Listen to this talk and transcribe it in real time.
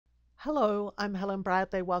Hello, I'm Helen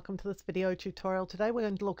Bradley. Welcome to this video tutorial. Today we're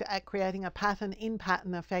going to look at creating a pattern in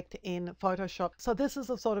pattern effect in Photoshop. So this is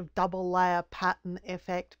a sort of double layer pattern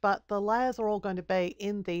effect, but the layers are all going to be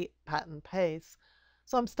in the pattern piece.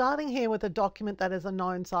 So I'm starting here with a document that is a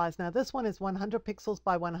known size. Now this one is 100 pixels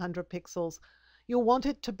by 100 pixels. You'll want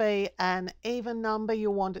it to be an even number.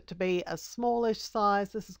 You'll want it to be a smallish size.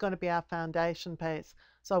 This is going to be our foundation piece.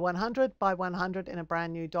 So 100 by 100 in a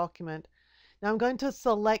brand new document. Now I'm going to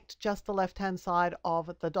select just the left-hand side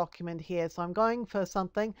of the document here. So I'm going for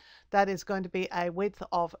something that is going to be a width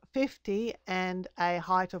of 50 and a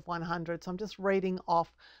height of 100. So I'm just reading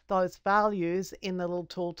off those values in the little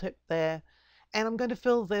tooltip there. And I'm going to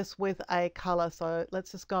fill this with a color. So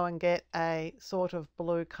let's just go and get a sort of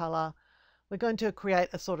blue color. We're going to create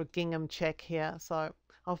a sort of gingham check here. So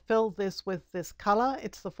I'll fill this with this color.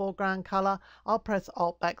 It's the foreground color. I'll press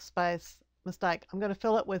Alt Backspace. Mistake. I'm going to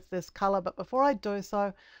fill it with this color, but before I do so,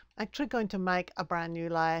 I'm actually going to make a brand new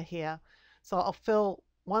layer here. So I'll fill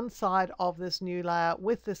one side of this new layer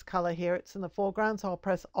with this color here. It's in the foreground, so I'll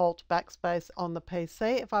press Alt Backspace on the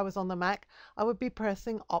PC. If I was on the Mac, I would be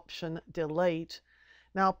pressing Option Delete.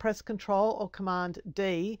 Now I'll press Control or Command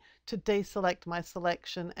D to deselect my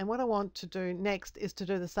selection. And what I want to do next is to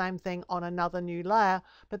do the same thing on another new layer,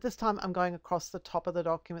 but this time I'm going across the top of the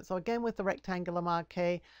document. So again, with the rectangular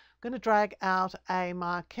marquee, I'm going to drag out a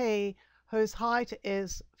marquee whose height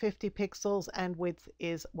is 50 pixels and width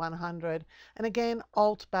is 100. And again,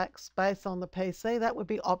 Alt Backspace on the PC, that would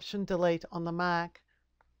be Option Delete on the Mac.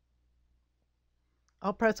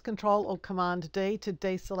 I'll press Control or Command D to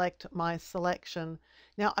deselect my selection.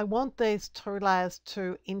 Now I want these two layers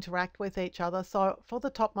to interact with each other. So for the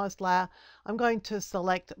topmost layer, I'm going to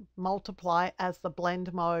select Multiply as the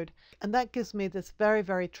blend mode. And that gives me this very,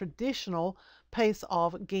 very traditional piece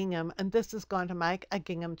of gingham. And this is going to make a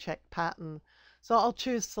gingham check pattern. So I'll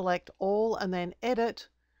choose Select All and then Edit,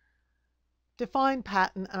 Define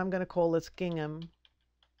Pattern, and I'm going to call this gingham.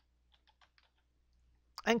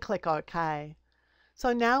 And click OK.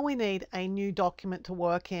 So now we need a new document to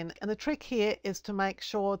work in, and the trick here is to make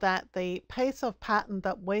sure that the piece of pattern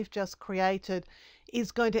that we've just created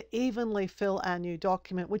is going to evenly fill our new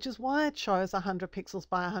document, which is why it shows 100 pixels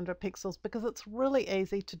by 100 pixels, because it's really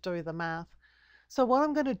easy to do the math. So what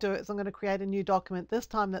I'm going to do is I'm going to create a new document, this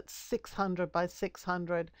time that's 600 by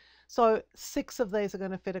 600. So 6 of these are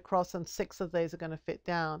going to fit across and 6 of these are going to fit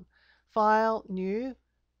down. File, New,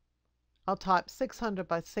 I'll type 600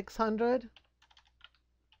 by 600.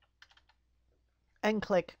 And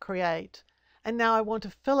click Create. And now I want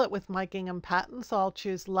to fill it with my gingham pattern, so I'll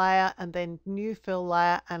choose Layer and then New Fill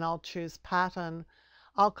Layer, and I'll choose Pattern.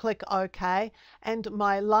 I'll click OK, and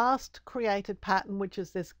my last created pattern, which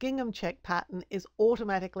is this gingham check pattern, is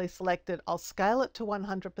automatically selected. I'll scale it to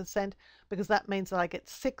 100% because that means that I get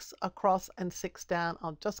 6 across and 6 down.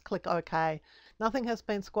 I'll just click OK. Nothing has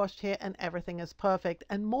been squashed here and everything is perfect.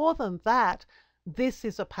 And more than that, this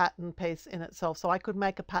is a pattern piece in itself, so I could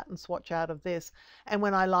make a pattern swatch out of this, and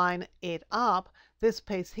when I line it up, this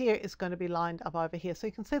piece here is going to be lined up over here. So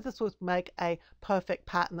you can see this would make a perfect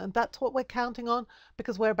pattern, and that's what we're counting on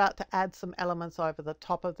because we're about to add some elements over the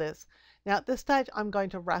top of this. Now at this stage I'm going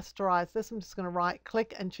to rasterize this. I'm just going to right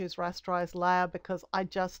click and choose rasterize layer because I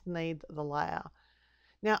just need the layer.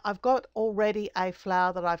 Now I've got already a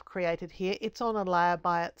flower that I've created here. It's on a layer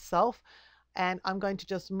by itself, and I'm going to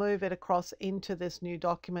just move it across into this new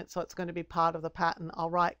document, so it's going to be part of the pattern. I'll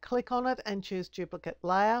right click on it and choose Duplicate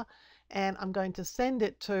Layer, and I'm going to send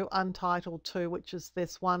it to Untitled 2, which is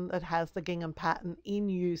this one that has the gingham pattern in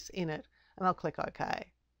use in it, and I'll click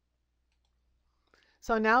OK.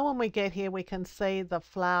 So now when we get here, we can see the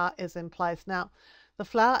flower is in place. Now the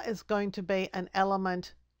flower is going to be an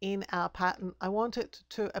element in our pattern. I want it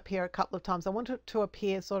to appear a couple of times. I want it to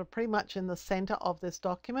appear sort of pretty much in the center of this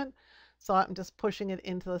document. So I'm just pushing it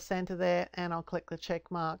into the center there, and I'll click the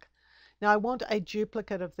check mark. Now I want a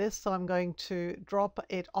duplicate of this, so I'm going to drop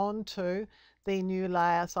it onto the new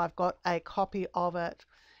layer. So I've got a copy of it.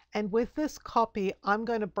 And with this copy, I'm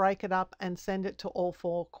going to break it up and send it to all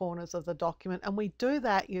 4 corners of the document. And we do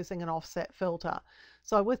that using an offset filter.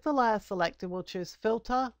 So with the layer selected, we'll choose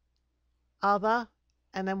Filter, Other,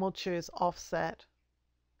 and then we'll choose Offset.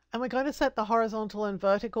 And we're going to set the horizontal and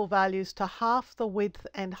vertical values to half the width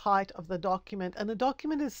and height of the document. And the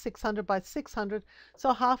document is 600 by 600,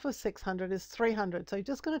 so half of 600 is 300. So you're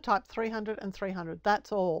just going to type 300 and 300,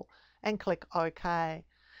 that's all, and click OK.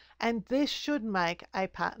 And this should make a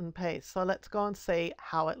pattern piece. So let's go and see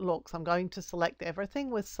how it looks. I'm going to select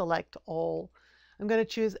everything with Select All. I'm going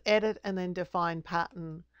to choose Edit and then Define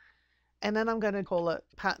Pattern. And then I'm going to call it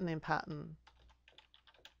Pattern in Pattern.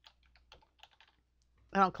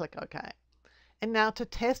 and I'll click OK. And now to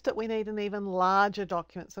test it, we need an even larger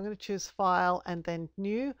document. So I'm going to choose File and then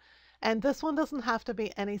New. And this one doesn't have to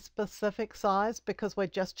be any specific size because we're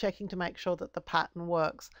just checking to make sure that the pattern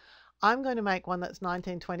works. I'm going to make one that's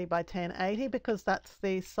 1920 by 1080 because that's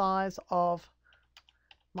the size of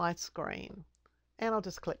my screen. And I'll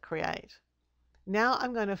just click Create. Now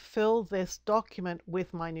I'm going to fill this document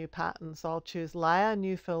with my new pattern. So I'll choose Layer,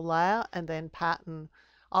 New Fill Layer, and then Pattern.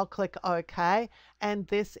 I'll click OK, and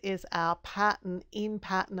this is our pattern in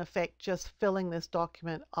Pattern Effect, just filling this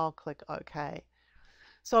document. I'll click OK.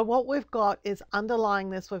 So what we've got is underlying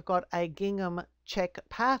this, we've got a gingham check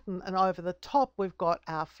pattern, and over the top we've got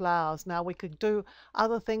our flowers. Now we could do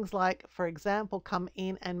other things like, for example, come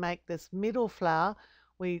in and make this middle flower.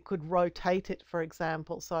 We could rotate it, for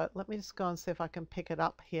example. So let me just go and see if I can pick it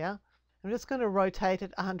up here. I'm just going to rotate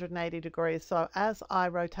it 180 degrees. So as I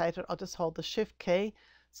rotate it, I'll just hold the Shift key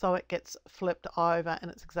so it gets flipped over and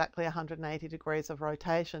it's exactly 180 degrees of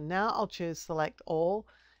rotation. Now I'll choose Select All,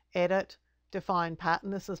 Edit, Define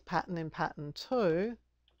Pattern. This is Pattern in Pattern 2.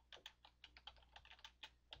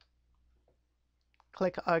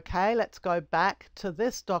 Click OK. Let's go back to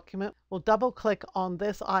this document. We'll double click on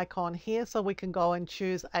this icon here so we can go and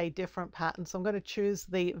choose a different pattern. So I'm going to choose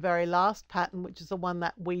the very last pattern, which is the one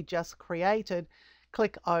that we just created.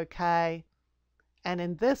 Click OK. And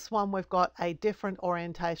in this one, we've got a different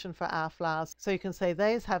orientation for our flowers. So you can see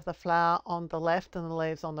these have the flower on the left and the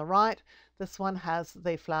leaves on the right. This one has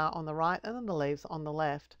the flower on the right and then the leaves on the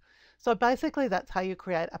left. So basically that's how you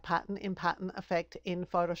create a pattern in Pattern Effect in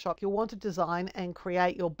Photoshop. You'll want to design and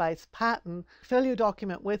create your base pattern, fill your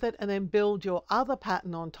document with it, and then build your other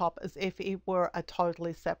pattern on top as if it were a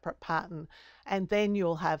totally separate pattern. And then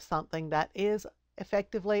you'll have something that is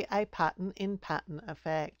effectively a pattern in Pattern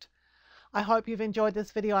Effect. I hope you've enjoyed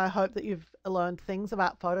this video. I hope that you've learned things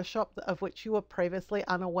about Photoshop of which you were previously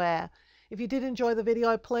unaware. If you did enjoy the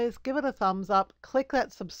video, please give it a thumbs up, click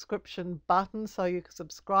that subscription button so you can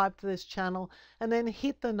subscribe to this channel, and then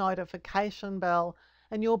hit the notification bell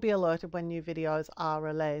and you'll be alerted when new videos are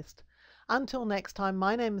released. Until next time,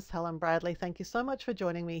 my name is Helen Bradley. Thank you so much for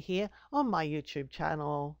joining me here on my YouTube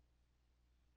channel.